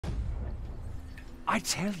I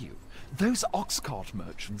tell you, those ox cart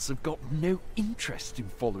merchants have got no interest in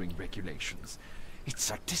following regulations.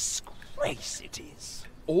 It's a disgrace, it is.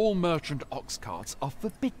 All merchant ox carts are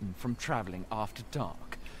forbidden from travelling after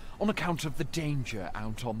dark, on account of the danger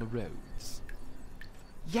out on the roads.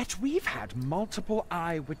 Yet we've had multiple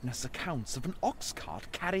eyewitness accounts of an ox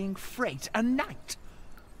cart carrying freight at night.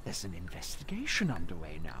 There's an investigation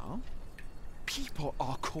underway now. People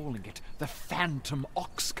are calling it the Phantom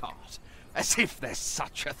Ox Cart, as if there's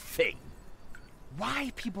such a thing.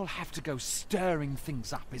 Why people have to go stirring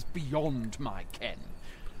things up is beyond my ken.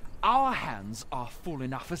 Our hands are full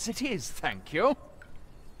enough as it is, thank you.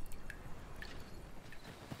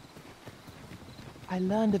 I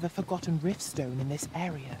learned of a forgotten rift stone in this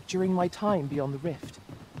area during my time beyond the rift.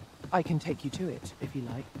 I can take you to it, if you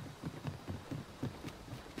like.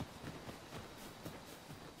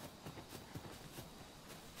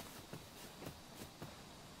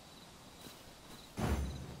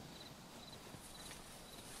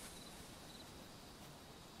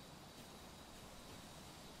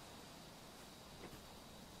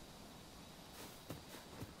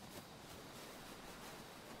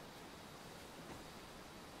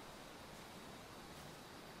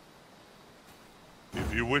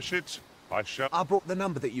 If you wish it, I shall... I brought the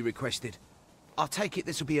number that you requested. I'll take it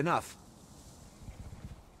this'll be enough.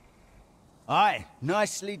 Aye,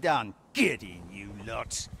 nicely done. Get in, you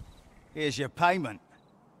lot. Here's your payment.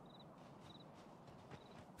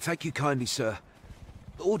 Thank you kindly, sir.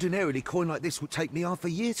 Ordinarily, coin like this would take me half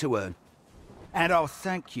a year to earn. And I'll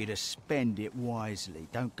thank you to spend it wisely.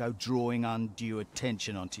 Don't go drawing undue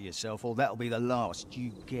attention onto yourself, or that'll be the last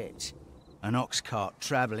you get. An ox cart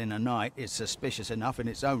travelling a night is suspicious enough in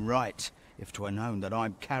its own right, if 'twere known that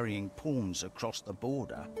I'm carrying pawns across the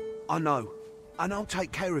border. I know, and I'll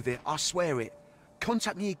take care of it, I swear it.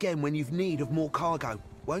 Contact me again when you've need of more cargo,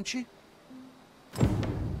 won't you?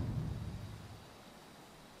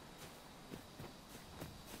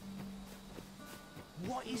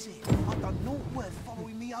 What is it? I've done naught worth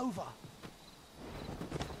following me over.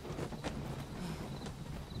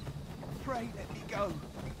 Pray let me go.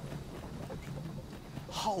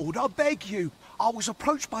 Hold, I beg you. I was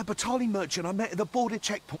approached by a battalion merchant I met at the border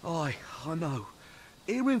checkpoint. Aye, I know.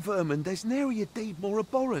 Here in Vermund, there's nary a deed more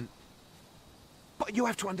abhorrent. But you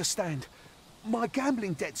have to understand, my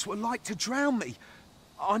gambling debts were like to drown me.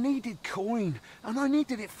 I needed coin, and I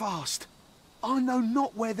needed it fast. I know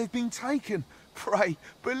not where they've been taken. Pray,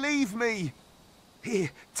 believe me.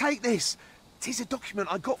 Here, take this. 'Tis a document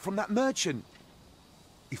I got from that merchant.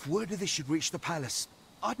 If word of this should reach the palace,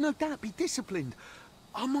 I'd no doubt be disciplined.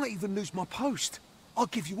 I might even lose my post. I'll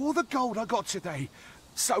give you all the gold I got today.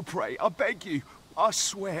 So pray, I beg you, I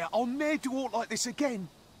swear I'll ne'er do aught like this again.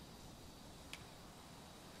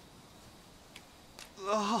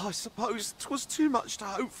 Oh, I suppose 'twas too much to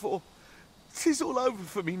hope for. 'Tis all over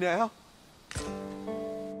for me now.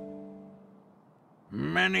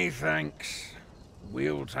 Many thanks.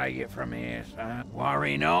 We'll take it from here, sir.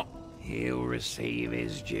 Worry not. He'll receive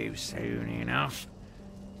his due soon enough.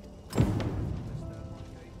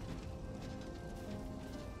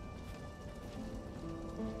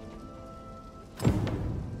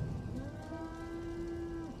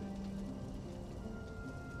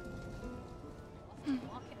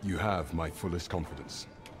 You have my fullest confidence.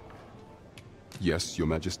 Yes, Your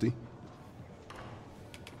Majesty?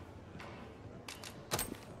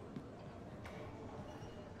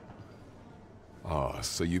 Ah,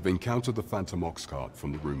 so you've encountered the Phantom Ox Cart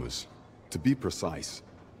from the rumors. To be precise,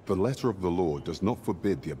 the letter of the law does not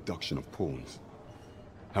forbid the abduction of pawns.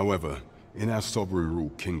 However, in our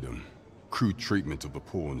sovereign-ruled kingdom, crude treatment of the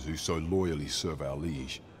pawns who so loyally serve our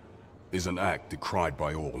liege is an act decried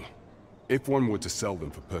by all. If one were to sell them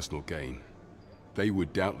for personal gain, they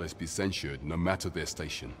would doubtless be censured no matter their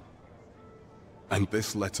station. And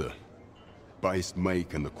this letter, by its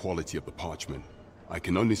make and the quality of the parchment, I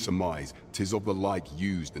can only surmise 'tis of the like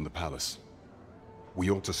used in the palace. We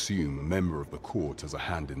ought to assume a member of the court has a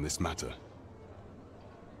hand in this matter.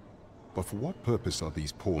 But for what purpose are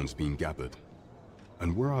these pawns being gathered?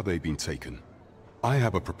 And where are they being taken? I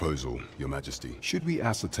have a proposal, Your Majesty. Should we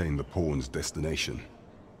ascertain the pawn's destination,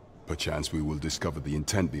 perchance we will discover the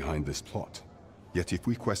intent behind this plot. Yet if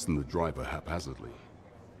we question the driver haphazardly,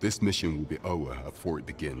 this mission will be over before it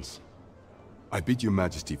begins. I bid Your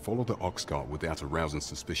Majesty follow the ox cart without arousing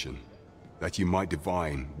suspicion, that you might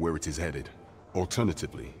divine where it is headed.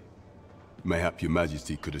 Alternatively, mayhap Your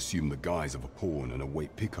Majesty could assume the guise of a pawn and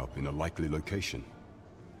await pickup in a likely location.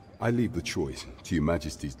 I leave the choice to Your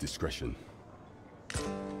Majesty's discretion.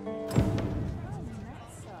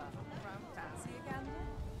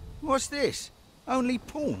 What's this? Only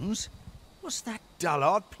pawns? What's that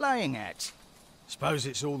dullard playing at? Suppose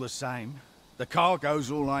it's all the same. The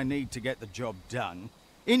cargo's all I need to get the job done.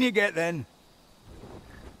 In you get, then.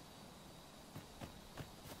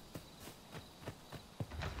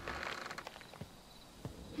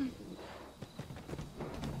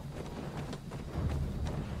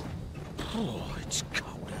 Oh, it's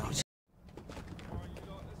cold out.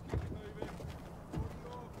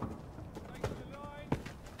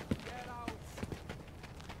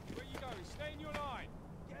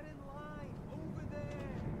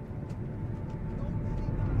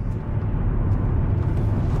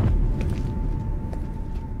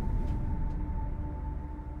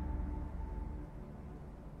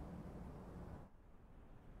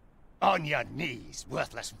 On your knees,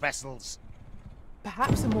 worthless vessels.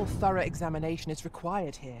 Perhaps a more thorough examination is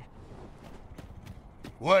required here.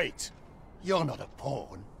 Wait, you're not a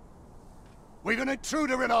pawn. We've an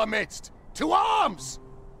intruder in our midst. To arms!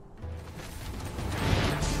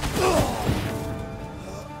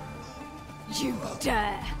 You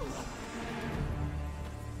dare!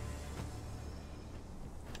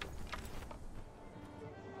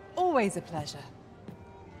 Always a pleasure.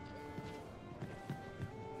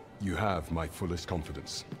 You have my fullest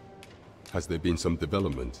confidence. Has there been some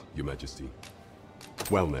development, Your Majesty?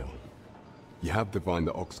 Well now, you have divined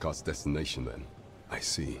the Oxcart's destination then. I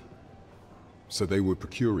see. So they were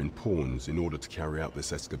procuring pawns in order to carry out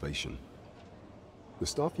this excavation. The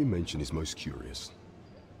staff you mention is most curious.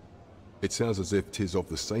 It sounds as if 'tis of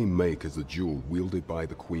the same make as the jewel wielded by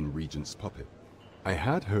the Queen Regent's puppet. I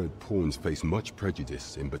had heard pawns face much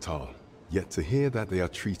prejudice in Batal, yet to hear that they are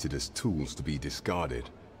treated as tools to be discarded,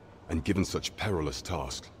 and given such perilous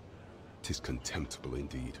tasks, 'tis contemptible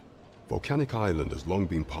indeed. Volcanic Island has long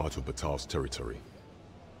been part of Batal's territory.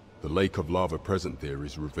 The lake of lava present there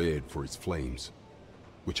is revered for its flames,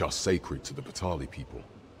 which are sacred to the Batali people.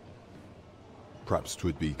 Perhaps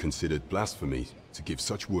 'twould be considered blasphemy to give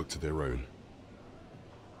such work to their own.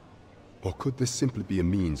 Or could this simply be a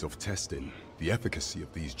means of testing the efficacy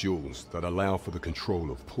of these jewels that allow for the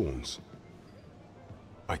control of pawns?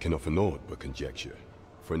 I can offer naught but conjecture.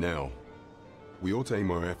 For now, we ought to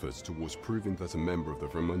aim our efforts towards proving that a member of the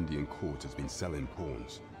Vermundian court has been selling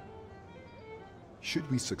pawns. Should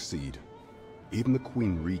we succeed, even the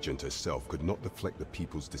Queen Regent herself could not deflect the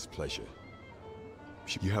people's displeasure.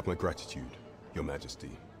 You have my gratitude, Your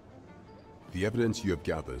Majesty. The evidence you have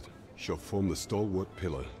gathered shall form the stalwart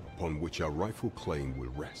pillar upon which our rightful claim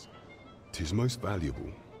will rest. 'Tis most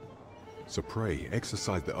valuable, so pray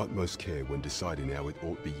exercise the utmost care when deciding how it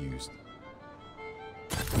ought be used.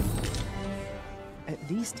 At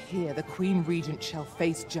least here the Queen Regent shall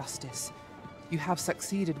face justice. You have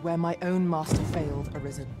succeeded where my own master failed,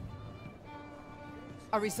 Arisen.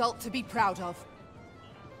 A result to be proud of.